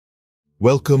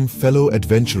Welcome, fellow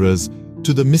adventurers,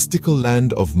 to the mystical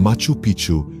land of Machu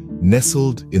Picchu,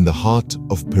 nestled in the heart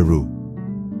of Peru.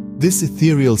 This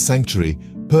ethereal sanctuary,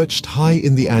 perched high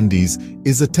in the Andes,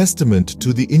 is a testament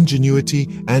to the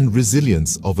ingenuity and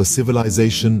resilience of a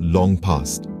civilization long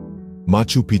past.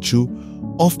 Machu Picchu,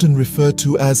 often referred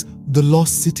to as the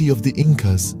lost city of the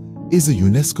Incas, is a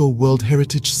UNESCO World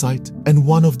Heritage Site and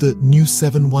one of the new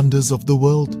 7 wonders of the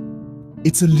world.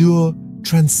 Its allure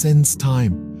transcends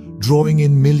time, drawing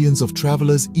in millions of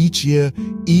travelers each year,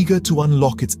 eager to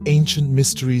unlock its ancient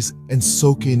mysteries and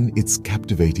soak in its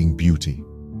captivating beauty.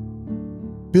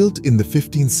 Built in the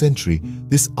 15th century,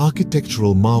 this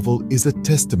architectural marvel is a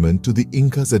testament to the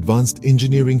Incas' advanced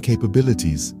engineering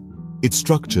capabilities. Its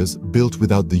structures, built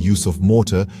without the use of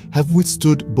mortar, have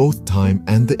withstood both time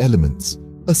and the elements,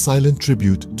 a silent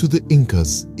tribute to the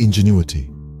Incas' ingenuity.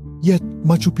 Yet,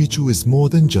 Machu Picchu is more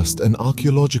than just an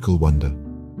archaeological wonder.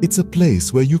 It's a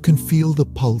place where you can feel the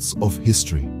pulse of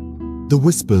history, the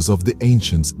whispers of the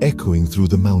ancients echoing through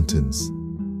the mountains.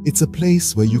 It's a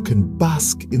place where you can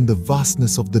bask in the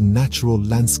vastness of the natural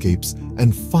landscapes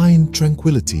and find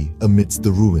tranquility amidst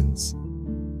the ruins.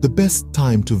 The best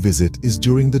time to visit is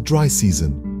during the dry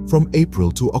season, from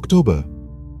April to October.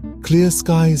 Clear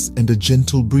skies and a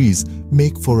gentle breeze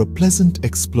make for a pleasant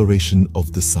exploration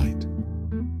of the site.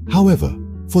 However,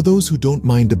 for those who don't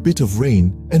mind a bit of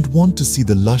rain and want to see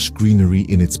the lush greenery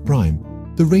in its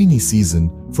prime, the rainy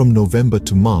season, from November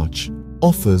to March,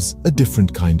 offers a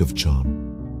different kind of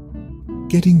charm.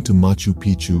 Getting to Machu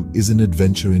Picchu is an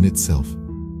adventure in itself,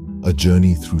 a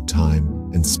journey through time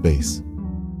and space.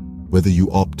 Whether you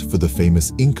opt for the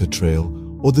famous Inca Trail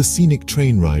or the scenic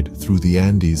train ride through the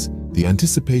Andes, the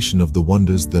anticipation of the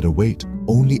wonders that await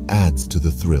only adds to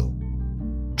the thrill.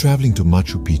 Traveling to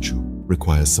Machu Picchu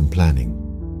requires some planning.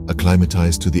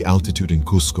 Acclimatize to the altitude in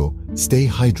Cusco, stay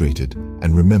hydrated,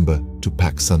 and remember to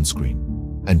pack sunscreen.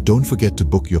 And don't forget to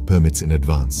book your permits in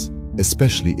advance,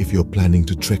 especially if you're planning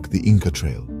to trek the Inca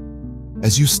Trail.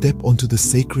 As you step onto the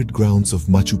sacred grounds of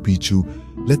Machu Picchu,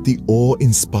 let the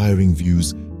awe-inspiring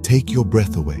views take your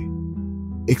breath away.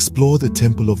 Explore the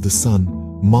Temple of the Sun,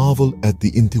 marvel at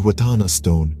the Intihuatana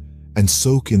stone, and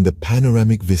soak in the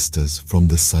panoramic vistas from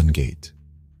the Sun Gate.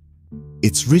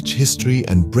 Its rich history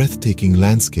and breathtaking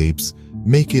landscapes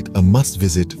make it a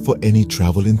must-visit for any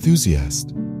travel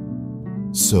enthusiast.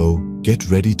 So, get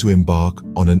ready to embark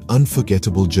on an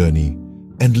unforgettable journey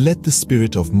and let the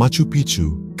spirit of Machu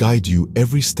Picchu guide you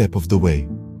every step of the way.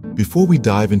 Before we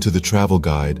dive into the travel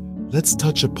guide, let's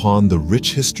touch upon the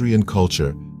rich history and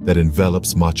culture that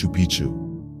envelops Machu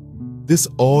Picchu. This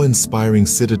awe-inspiring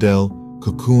citadel,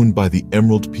 cocooned by the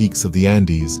emerald peaks of the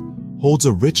Andes, holds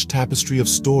a rich tapestry of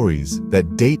stories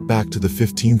that date back to the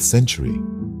 15th century.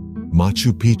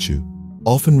 Machu Picchu,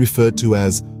 often referred to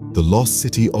as the lost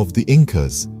city of the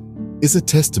Incas, is a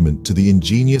testament to the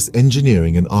ingenious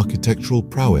engineering and architectural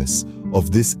prowess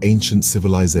of this ancient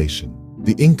civilization.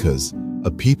 The Incas, a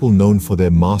people known for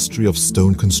their mastery of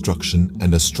stone construction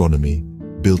and astronomy,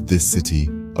 built this city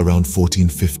around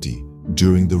 1450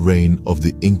 during the reign of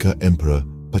the Inca Emperor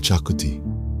Pachacuti.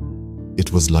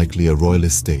 It was likely a royal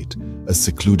estate, a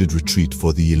secluded retreat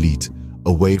for the elite,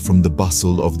 away from the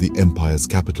bustle of the empire's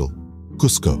capital,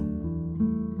 Cusco.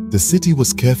 The city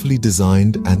was carefully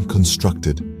designed and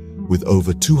constructed, with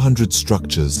over 200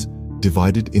 structures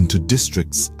divided into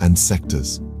districts and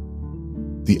sectors.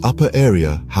 The upper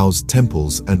area housed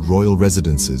temples and royal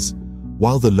residences,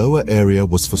 while the lower area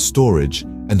was for storage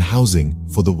and housing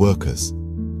for the workers.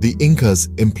 The Incas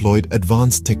employed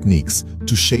advanced techniques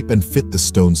to shape and fit the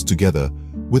stones together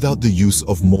without the use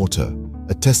of mortar,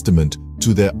 a testament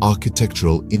to their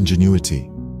architectural ingenuity.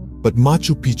 But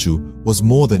Machu Picchu was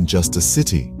more than just a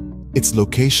city. Its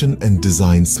location and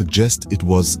design suggest it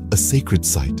was a sacred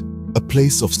site, a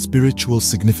place of spiritual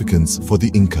significance for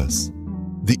the Incas.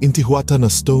 The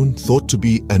Intihuatana stone, thought to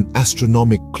be an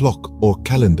astronomic clock or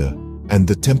calendar, and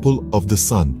the Temple of the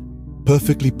Sun,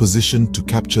 perfectly positioned to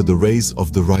capture the rays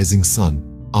of the rising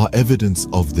sun, are evidence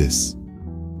of this.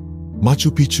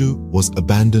 Machu Picchu was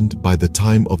abandoned by the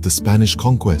time of the Spanish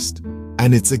conquest,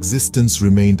 and its existence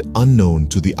remained unknown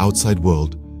to the outside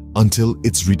world until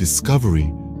its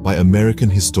rediscovery by American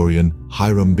historian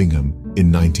Hiram Bingham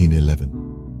in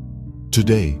 1911.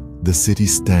 Today, the city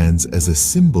stands as a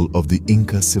symbol of the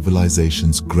Inca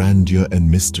civilization's grandeur and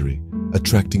mystery,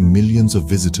 attracting millions of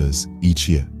visitors each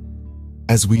year.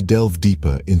 As we delve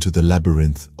deeper into the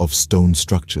labyrinth of stone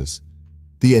structures,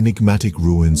 the enigmatic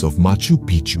ruins of Machu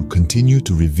Picchu continue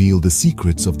to reveal the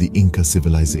secrets of the Inca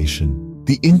civilization.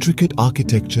 The intricate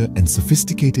architecture and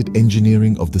sophisticated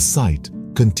engineering of the site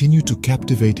continue to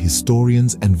captivate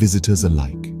historians and visitors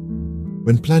alike.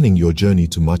 When planning your journey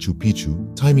to Machu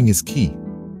Picchu, timing is key.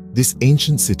 This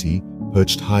ancient city,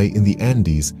 perched high in the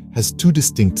Andes, has two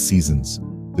distinct seasons,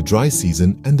 the dry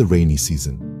season and the rainy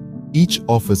season. Each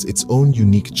offers its own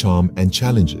unique charm and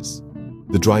challenges.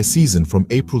 The dry season from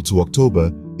April to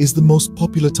October is the most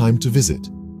popular time to visit.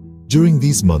 During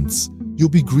these months, you'll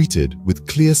be greeted with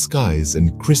clear skies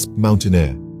and crisp mountain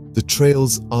air. The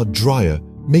trails are drier,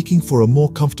 making for a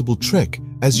more comfortable trek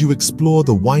as you explore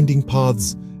the winding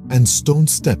paths and stone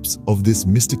steps of this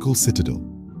mystical citadel.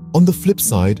 On the flip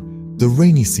side, the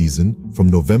rainy season from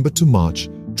November to March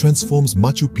transforms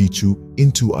Machu Picchu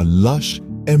into a lush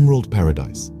emerald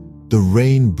paradise. The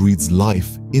rain breathes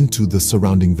life into the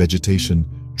surrounding vegetation,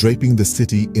 draping the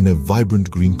city in a vibrant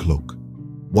green cloak.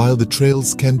 While the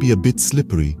trails can be a bit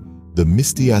slippery, the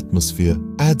misty atmosphere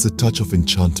adds a touch of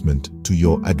enchantment to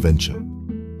your adventure.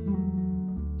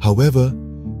 However,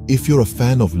 if you're a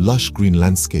fan of lush green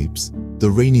landscapes, the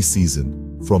rainy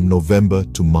season from November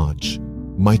to March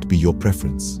might be your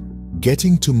preference.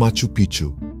 Getting to Machu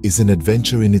Picchu is an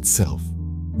adventure in itself.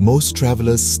 Most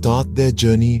travelers start their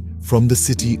journey from the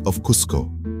city of Cusco,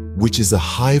 which is a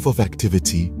hive of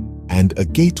activity and a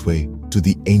gateway to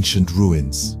the ancient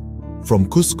ruins. From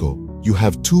Cusco, you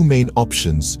have two main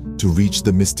options to reach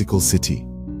the mystical city.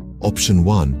 Option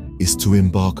 1 is to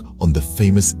embark on the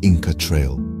famous Inca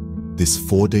Trail. This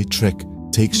 4-day trek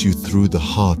takes you through the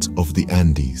heart of the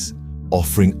Andes,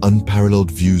 offering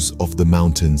unparalleled views of the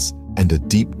mountains and a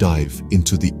deep dive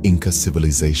into the Inca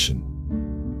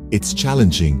civilization. It's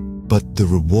challenging, but the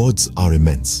rewards are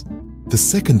immense. The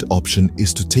second option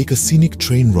is to take a scenic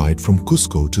train ride from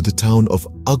Cusco to the town of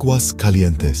Aguas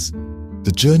Calientes.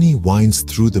 The journey winds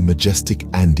through the majestic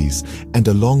Andes and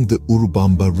along the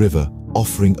Urubamba River,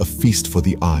 offering a feast for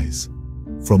the eyes.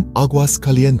 From Aguas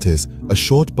Calientes, a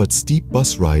short but steep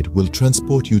bus ride will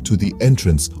transport you to the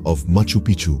entrance of Machu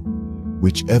Picchu.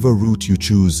 Whichever route you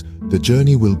choose, the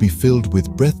journey will be filled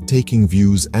with breathtaking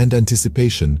views and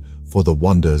anticipation for the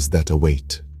wonders that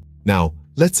await. Now,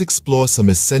 let's explore some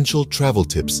essential travel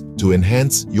tips to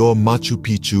enhance your Machu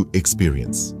Picchu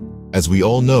experience. As we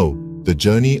all know, the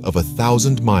journey of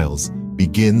 1,000 miles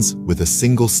begins with a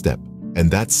single step,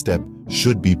 and that step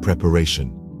should be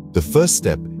preparation. The first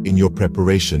step in your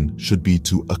preparation should be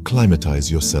to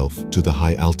acclimatize yourself to the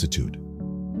high altitude.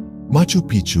 Machu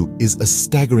Picchu is a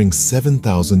staggering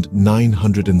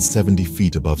 7,970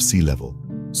 feet above sea level,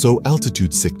 so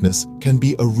altitude sickness can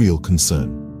be a real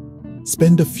concern.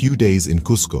 Spend a few days in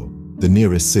Cusco, the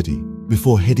nearest city,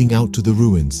 before heading out to the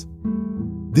ruins.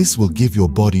 This will give your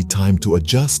body time to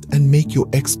adjust and make your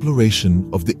exploration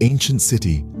of the ancient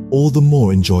city all the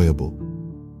more enjoyable.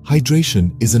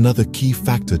 Hydration is another key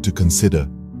factor to consider.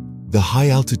 The high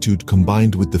altitude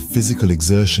combined with the physical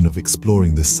exertion of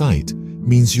exploring the site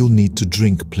means you'll need to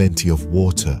drink plenty of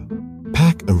water.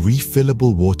 Pack a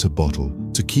refillable water bottle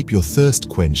to keep your thirst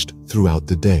quenched throughout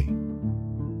the day.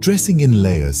 Dressing in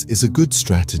layers is a good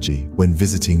strategy when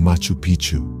visiting Machu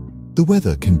Picchu. The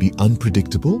weather can be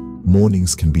unpredictable,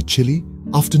 mornings can be chilly,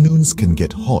 afternoons can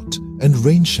get hot, and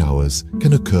rain showers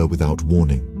can occur without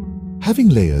warning. Having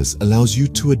layers allows you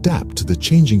to adapt to the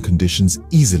changing conditions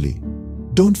easily.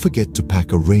 Don't forget to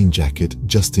pack a rain jacket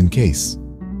just in case.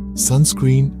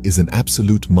 Sunscreen is an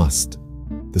absolute must.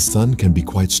 The sun can be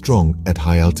quite strong at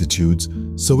high altitudes,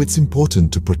 so it's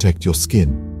important to protect your skin.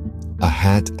 A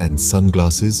hat and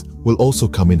sunglasses will also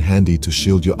come in handy to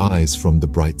shield your eyes from the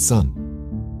bright sun.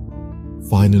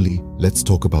 Finally, let's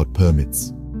talk about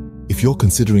permits. If you're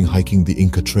considering hiking the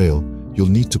Inca Trail, you'll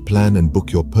need to plan and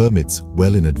book your permits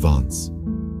well in advance.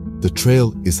 The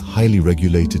trail is highly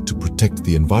regulated to protect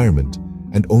the environment,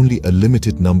 and only a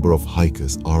limited number of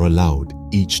hikers are allowed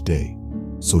each day,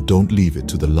 so don't leave it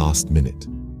to the last minute.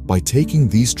 By taking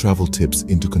these travel tips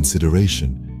into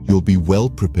consideration, you'll be well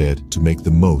prepared to make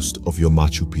the most of your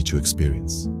Machu Picchu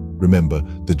experience. Remember,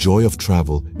 the joy of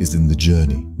travel is in the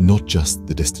journey, not just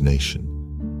the destination.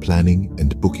 Planning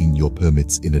and booking your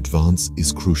permits in advance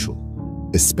is crucial,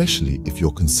 especially if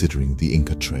you're considering the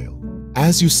Inca Trail.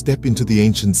 As you step into the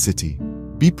ancient city,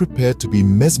 be prepared to be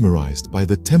mesmerized by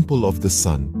the Temple of the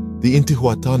Sun, the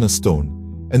Intihuatana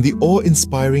stone, and the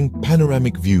awe-inspiring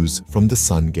panoramic views from the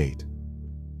Sun Gate.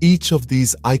 Each of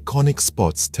these iconic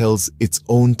spots tells its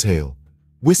own tale,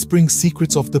 whispering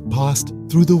secrets of the past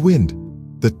through the wind.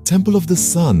 The Temple of the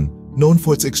Sun, known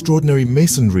for its extraordinary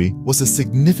masonry, was a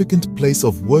significant place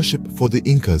of worship for the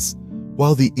Incas,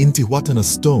 while the Intihuatana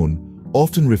stone,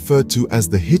 often referred to as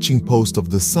the hitching post of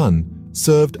the sun,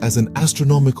 served as an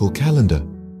astronomical calendar.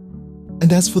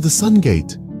 And as for the Sun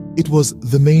Gate, it was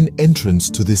the main entrance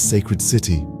to this sacred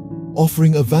city,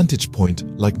 offering a vantage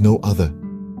point like no other.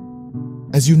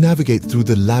 As you navigate through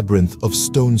the labyrinth of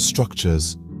stone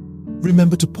structures,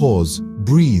 remember to pause,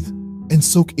 breathe, and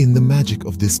soak in the magic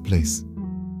of this place.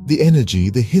 The energy,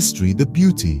 the history, the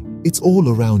beauty, it's all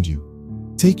around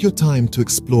you. Take your time to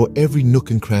explore every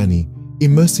nook and cranny,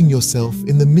 immersing yourself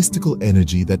in the mystical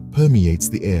energy that permeates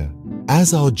the air.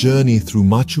 As our journey through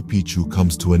Machu Picchu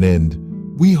comes to an end,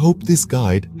 we hope this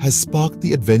guide has sparked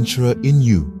the adventurer in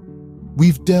you.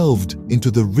 We've delved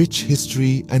into the rich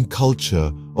history and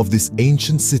culture of this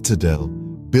ancient citadel,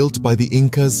 built by the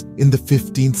Incas in the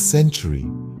 15th century.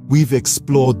 We've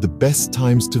explored the best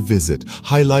times to visit,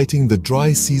 highlighting the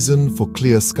dry season for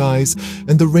clear skies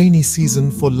and the rainy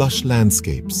season for lush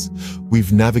landscapes.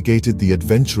 We've navigated the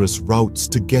adventurous routes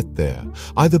to get there,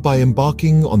 either by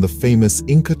embarking on the famous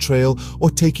Inca Trail or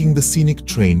taking the scenic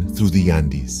train through the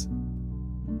Andes.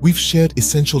 We've shared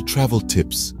essential travel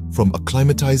tips, from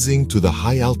acclimatizing to the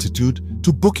high altitude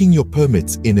to booking your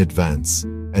permits in advance.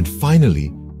 And finally,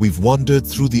 we've wandered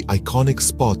through the iconic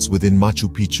spots within Machu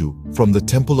Picchu, from the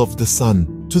Temple of the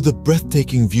Sun to the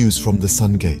breathtaking views from the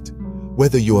Sun Gate.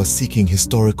 Whether you are seeking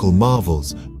historical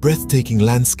marvels, breathtaking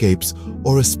landscapes,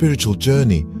 or a spiritual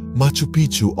journey, Machu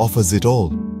Picchu offers it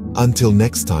all. Until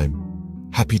next time,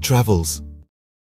 happy travels!